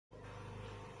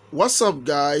What's up,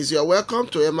 guys? You're welcome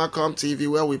to Emacom TV,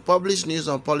 where we publish news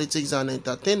on politics and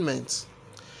entertainment.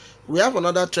 We have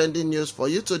another trending news for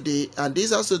you today, and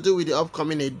this has to do with the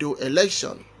upcoming Edo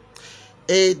election.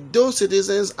 Edo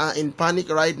citizens are in panic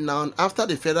right now after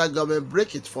the federal government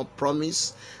break it for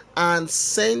promise and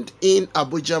send in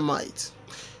Abuja Might.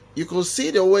 You can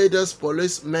see the way those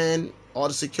policemen or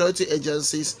the security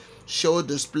agencies show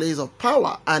displays of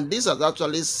power, and this has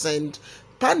actually sent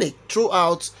panic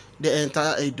throughout the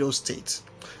entire Edo state,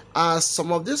 as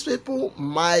some of these people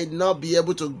might not be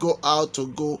able to go out to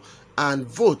go and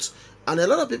vote, and a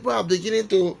lot of people are beginning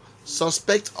to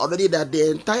suspect already that the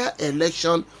entire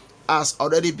election has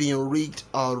already been rigged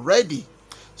already.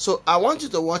 So I want you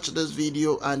to watch this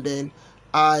video, and then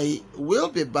I will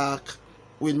be back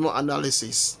with more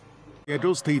analysis. The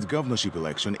Edo State governorship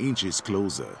election inches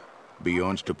closer.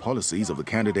 Beyond the policies of the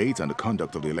candidates and the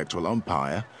conduct of the electoral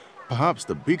umpire, perhaps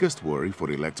the biggest worry for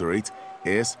the electorate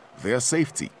is their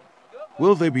safety.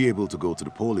 Will they be able to go to the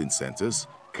polling centers,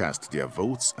 cast their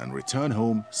votes, and return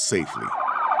home safely?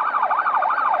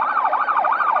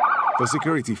 The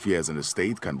security fears in the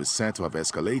state can be said to have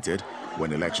escalated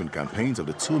when election campaigns of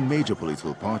the two major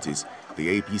political parties,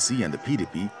 the APC and the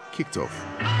PDP, kicked off.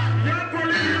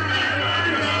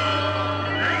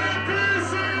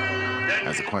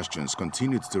 As the questions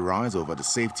continued to rise over the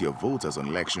safety of voters on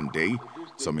election day,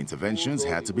 some interventions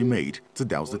had to be made to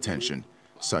douse the tension,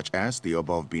 such as the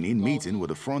above-Benin meeting with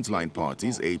the frontline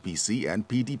parties APC and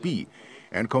PDP,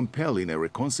 and compelling a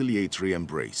reconciliatory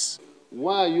embrace.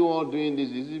 Why are you all doing this?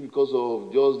 Is it because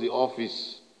of just the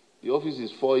office? The office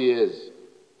is 4 years,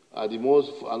 at the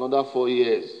most another 4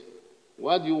 years.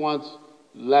 Why do you want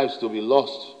lives to be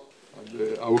lost?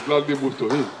 And, I will gladly move to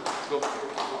him.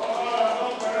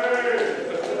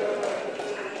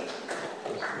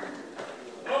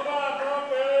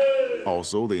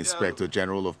 Also, the Inspector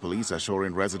General of Police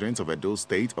assuring residents of Edo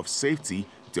State of safety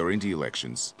during the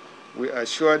elections. We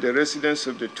assure the residents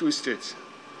of the two states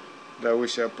that we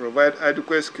shall provide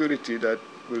adequate security that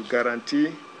will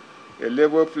guarantee a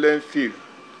level playing field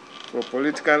for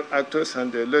political actors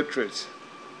and the electorates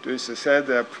to exercise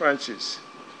their branches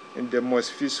in the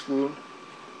most peaceful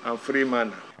and free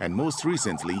manner. And most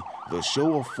recently, the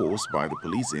show of force by the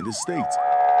police in the state.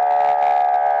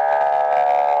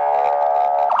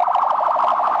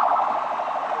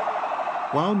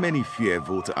 While many fear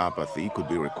voter apathy could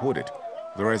be recorded,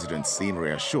 the residents seem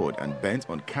reassured and bent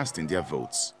on casting their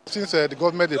votes. Since the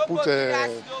government put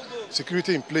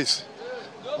security in place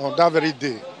on that very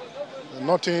day,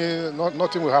 nothing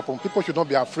will happen. People should not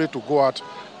be afraid to go out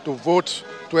to vote,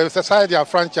 to exercise their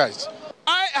franchise.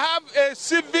 I have a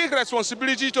civic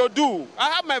responsibility to do. I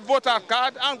have my voter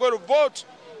card. I'm going to vote.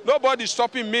 Nobody's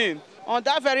stopping me. On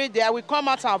that very day, I will come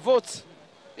out and vote,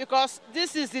 because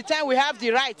this is the time we have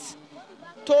the right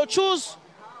to choose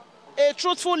a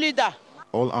truthful leader.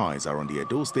 All eyes are on the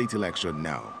Edo State election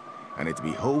now, and it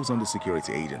behoves on the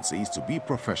security agencies to be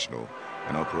professional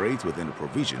and operate within the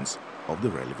provisions of the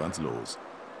relevant laws.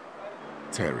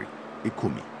 Terry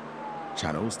Ikumi,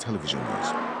 Channels Television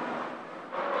News.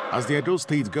 As the Edo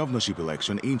State governorship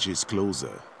election inches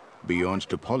closer, beyond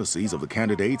the policies of the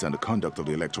candidates and the conduct of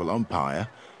the electoral umpire,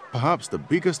 perhaps the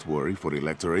biggest worry for the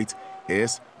electorate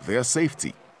is their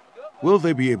safety. Will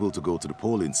they be able to go to the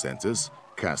polling centers,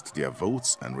 cast their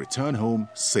votes, and return home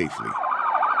safely?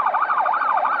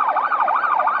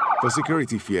 The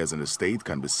security fears in the state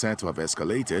can be said to have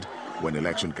escalated when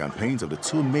election campaigns of the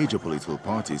two major political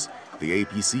parties, the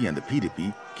APC and the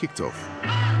PDP, kicked off.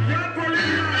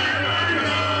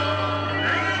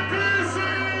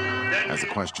 As the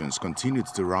questions continued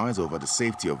to rise over the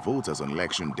safety of voters on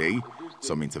election day,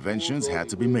 some interventions had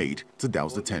to be made to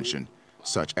douse the tension,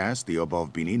 such as the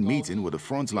above-Benin meeting with the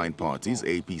frontline parties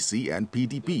APC and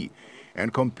PDP,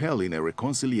 and compelling a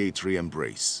reconciliatory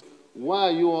embrace. Why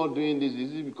are you all doing this?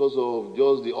 Is it because of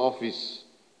just the office?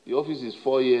 The office is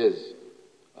 4 years,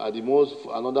 at the most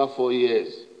another 4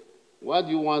 years. Why do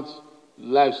you want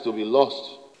lives to be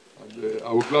lost? And,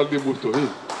 I will gladly move to him.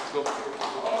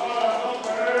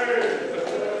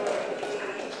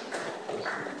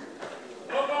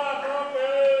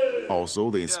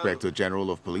 Also, the Inspector General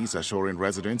of Police assuring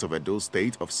residents of Edo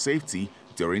State of safety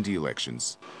during the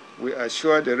elections. We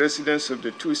assure the residents of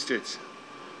the two states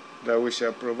that we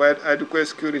shall provide adequate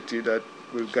security that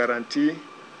will guarantee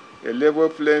a level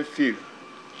playing field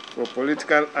for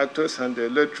political actors and the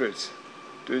electorates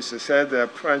to exercise their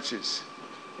branches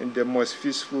in the most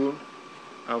peaceful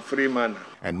and free manner.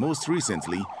 And most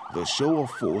recently, the show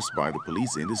of force by the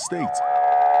police in the state.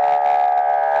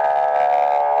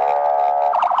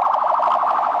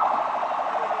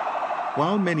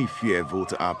 While many fear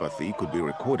voter apathy could be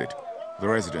recorded, The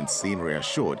residents seem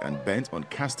reassured and bent on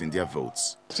casting their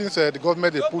votes. Since the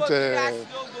government they put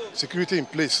security in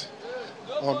place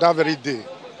on that very day,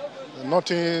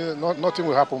 nothing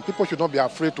will happen. People should not be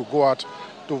afraid to go out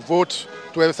to vote,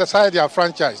 to exercise their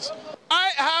franchise.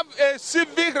 I have a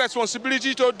civic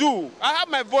responsibility to do. I have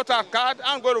my voter card.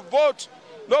 I'm going to vote.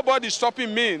 Nobody's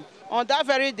stopping me. On that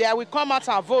very day, I will come out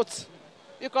and vote,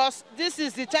 because this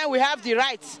is the time we have the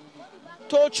right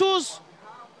to choose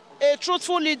a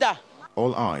truthful leader.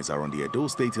 All eyes are on the Edo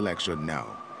State election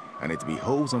now, and it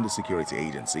behoves on the security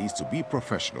agencies to be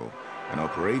professional and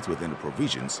operate within the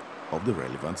provisions of the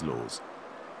relevant laws.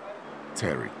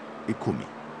 Terry Ikumi,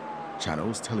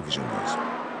 Channels Television News.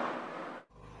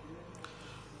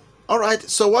 All right,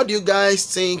 so what do you guys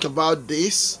think about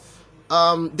this?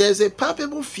 There's a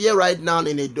palpable fear right now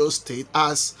in Edo State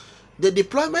as the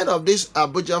deployment of these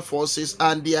Abuja forces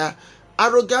and their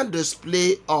arrogant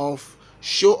display of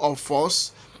show of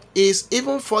force is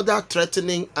even further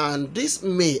threatening, and this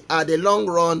may at the long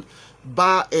run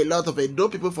bar a lot of Edo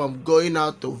people from going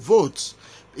out to vote,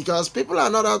 because people are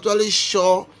not actually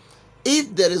sure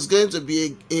if there is going to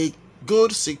be a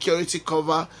good security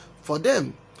cover for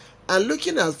them. And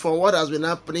looking at for what has been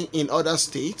happening in other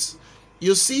states,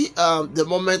 you see the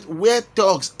moment where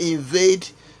thugs invade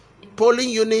polling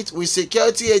units with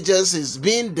security agencies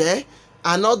being there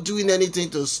and not doing anything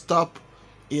to stop,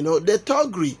 the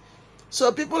thuggery.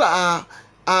 So people are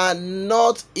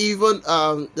not even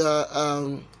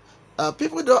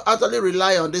people don't actually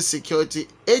rely on these security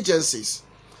agencies.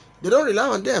 They don't rely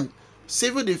on them.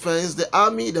 Civil defense, the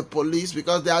army, the police,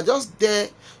 because they are just there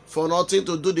for nothing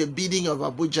to do the bidding of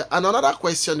Abuja. And another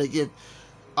question again,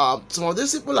 some of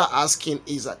these people are asking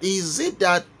is it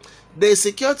that the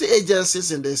security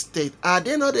agencies in the state, are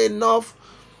they not enough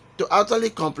to actually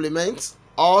complement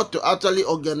or to actually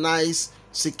organize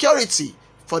security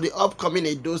for the upcoming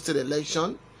Edo State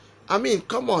election? I mean,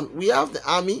 come on, we have the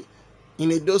army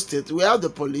in Edo State, we have the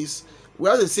police, we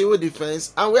have the civil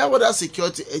defense, and we have other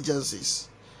security agencies.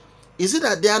 Is it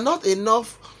that they are not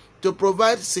enough to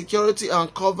provide security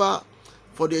and cover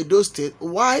for the Edo State?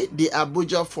 Why the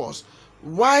Abuja force?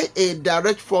 Why a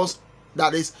direct force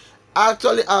that is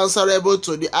actually answerable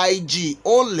to the IG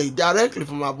only directly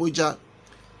from Abuja?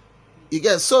 You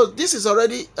get, so this is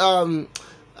already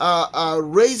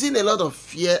raising a lot of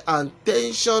fear and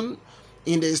tension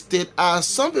in the state, as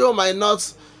some people might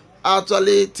not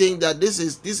actually think that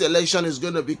this election is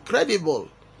going to be credible.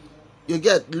 You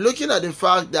get, looking at the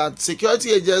fact that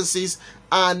security agencies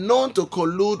are known to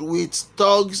collude with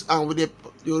thugs and with the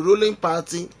ruling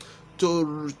party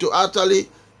to actually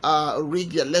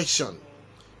rig the election.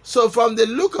 So from the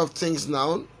look of things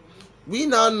now, we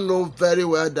now know very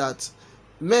well that,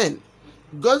 man,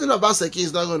 Godwin Obaseki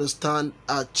is not going to stand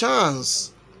a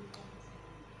chance.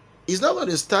 He's not going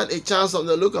to stand a chance on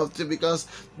the look of things, because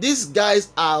these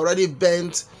guys are already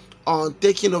bent on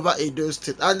taking over Edo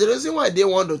State. And the reason why they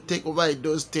want to take over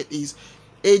Edo State is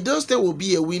Edo State will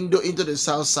be a window into the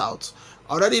south-south.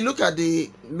 Already look at the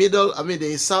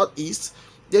the southeast.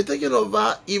 They're taking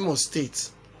over Imo State.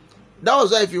 That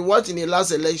was why, if you watch in the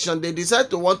last election, they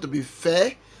decided to want to be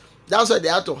fair. That's why they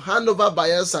had to hand over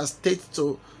Bayelsa State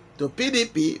to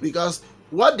PDP, because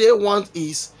what they want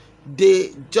is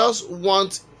they just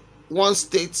want one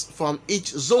state from each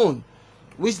zone,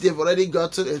 which they've already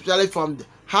gotten, especially from the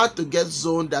hard to get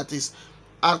zone that is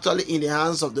actually in the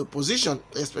hands of the opposition,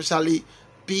 especially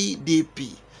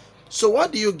PDP. So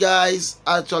what do you guys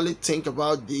actually think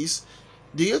about this?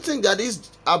 Do you think that this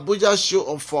Abuja show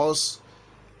of force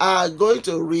are going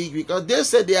to rig? Because they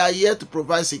said they are here to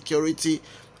provide security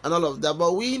and all of that,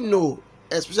 but we know,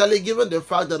 especially given the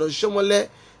fact that Oshomole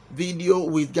video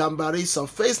with Gambari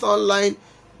surfaced online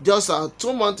just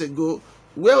 2 months ago,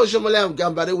 where Oshomole and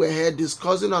Gambari were here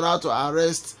discussing on how to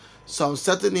arrest some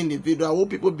certain individual who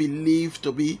people believe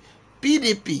to be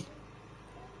PDP.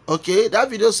 Okay, that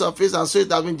video surfaced, and so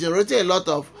it has been generating a lot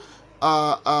of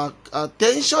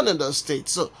tension in the state.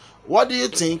 So what do you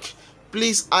think?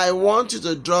 Please, I want you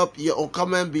to drop your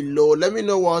comment below. Let me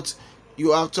know what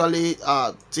you actually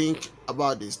think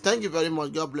about this. Thank you very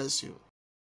much. God bless you.